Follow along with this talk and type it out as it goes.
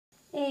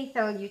Hey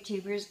fellow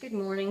YouTubers, good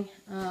morning.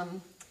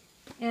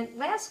 And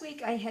last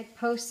week I had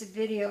posted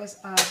videos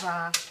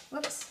of,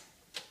 whoops,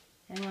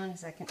 hang on a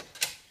second.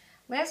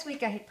 Last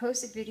week I had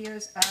posted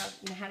videos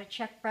of how to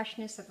check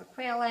freshness of the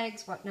quail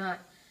eggs, whatnot,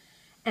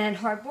 and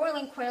hard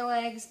boiling quail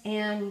eggs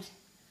and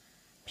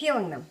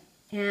peeling them.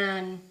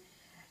 And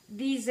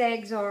these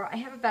eggs are, I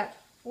have about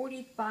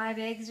 45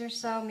 eggs or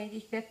so, maybe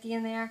 50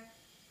 in there.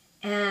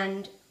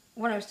 And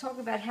when I was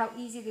talking about how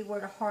easy they were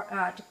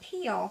to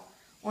peel,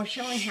 or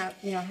showing how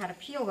how to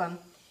peel them,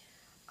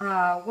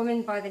 a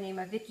woman by the name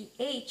of Vicky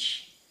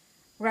H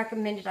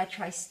recommended I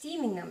try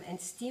steaming them, and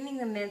steaming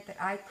them meant that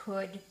I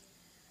could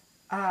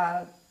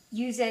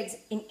use eggs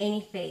in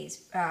any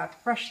phase,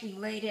 freshly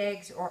laid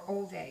eggs or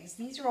old eggs.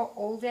 These are all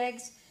old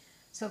eggs,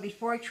 so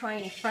before I try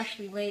any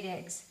freshly laid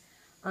eggs,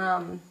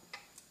 I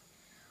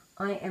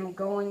am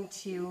going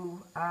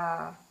to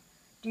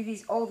do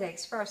these old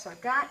eggs first. So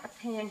I've got a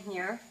pan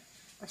here,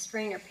 a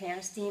strainer pan,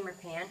 a steamer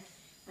pan,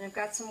 and I've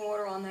got some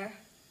water on there,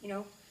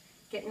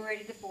 getting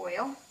ready to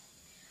boil.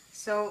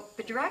 So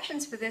the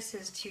directions for this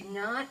is to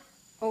not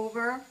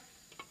overfill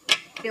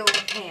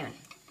the pan.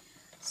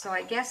 So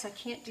I guess I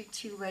can't do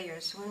 2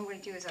 layers. So what I'm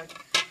going to do is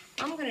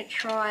I'm going to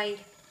try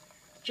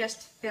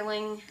just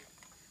filling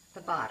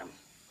the bottom.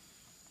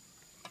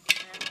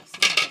 And we'll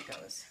see how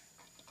it goes.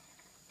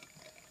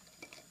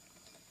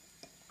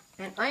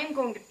 And I am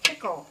going to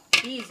pickle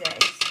these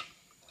eggs,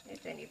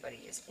 if anybody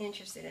is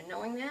interested in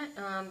knowing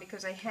that,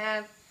 because I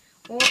have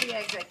all the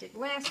eggs I did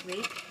last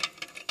week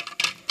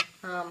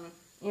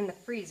in the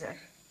freezer.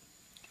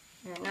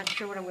 And I'm not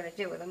sure what I'm going to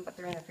do with them, but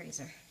they're in the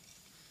freezer.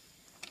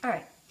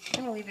 Alright,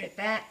 I'm going to leave it at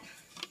that.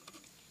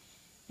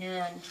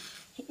 And,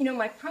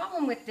 my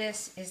problem with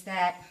this is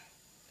that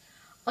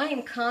I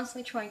am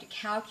constantly trying to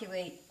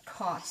calculate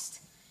cost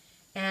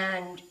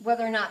and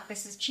whether or not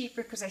this is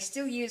cheaper, because I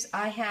still use,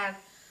 I have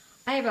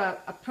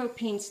a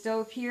propane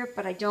stove here,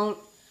 but I don't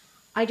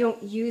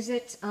use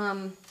it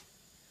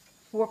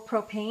for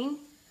propane.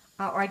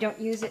 Or I don't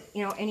use it,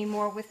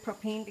 anymore with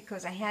propane,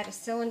 because I had a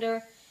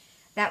cylinder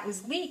that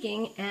was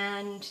leaking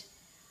and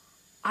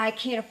I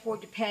can't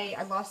afford to pay.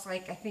 I lost I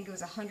think it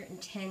was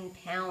 110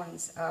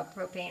 pounds of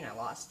propane I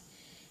lost.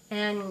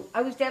 And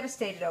I was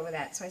devastated over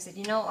that. So I said,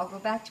 I'll go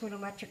back to an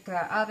electric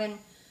oven.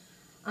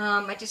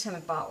 I just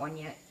haven't bought one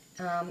yet.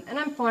 And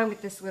I'm fine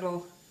with this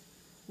little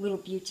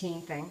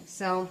butane thing.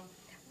 So,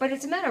 but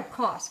it's a matter of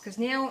cost, because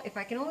now if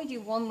I can only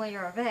do 1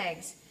 layer of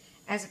eggs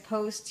as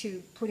opposed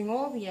to putting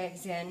all the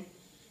eggs in,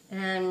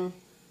 and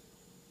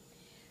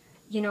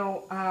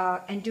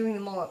and doing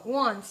them all at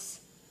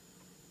once,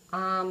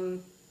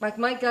 like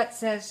my gut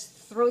says,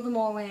 throw them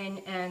all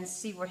in and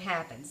see what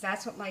happens.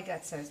 That's what my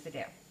gut says to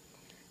do.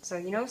 So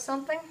you know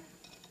something?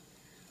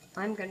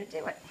 I'm going to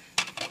do it.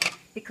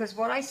 Because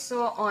what I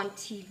saw on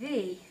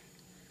TV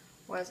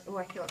was, oh,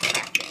 I feel a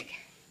cracked egg.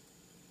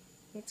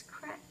 It's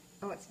cracked.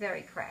 Oh, it's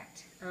very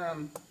cracked.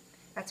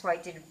 That's why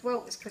it didn't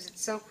float, was because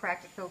it's so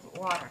cracked it filled with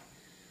water.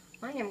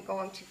 I am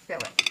going to fill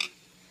it,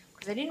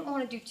 because I didn't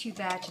want to do 2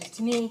 batches.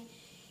 To me,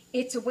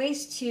 it's a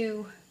waste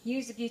to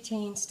use the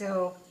butane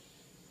stove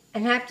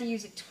and have to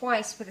use it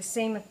twice for the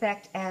same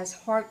effect as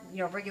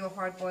regular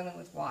hard boiling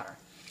with water.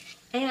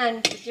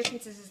 And the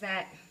difference is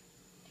that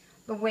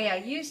the way I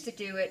used to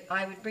do it,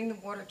 I would bring the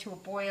water to a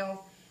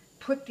boil,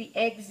 put the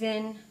eggs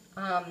in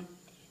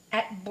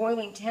at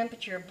boiling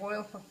temperature,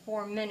 boil for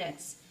 4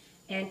 minutes,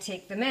 and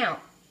take them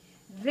out.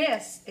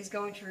 This is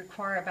going to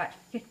require about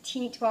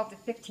 12 to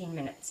 15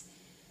 minutes.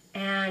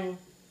 And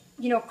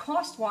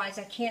cost-wise,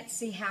 I can't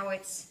see how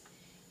it's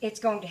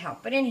going to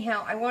help. But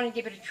anyhow, I want to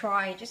give it a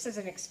try just as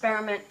an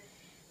experiment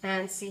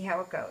and see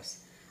how it goes.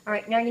 All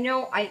right,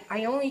 now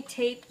I only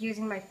tape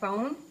using my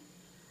phone,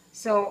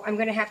 so I'm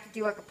going to have to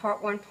do like a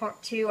part 1,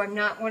 part 2. I'm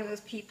not one of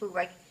those people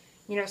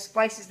who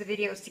splices the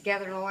videos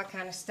together and all that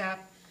kind of stuff.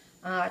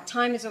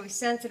 Time is always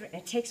sensitive,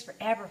 and it takes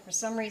forever. For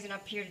some reason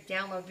up here to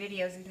download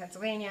videos in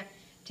Pennsylvania,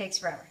 it takes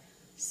forever.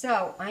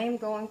 So I am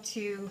going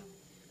to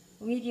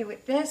leave you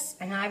with this,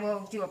 and I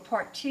will do a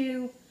part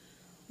 2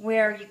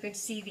 where you can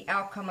see the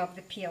outcome of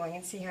the peeling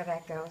and see how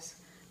that goes.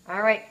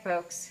 All right,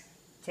 folks,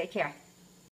 take care.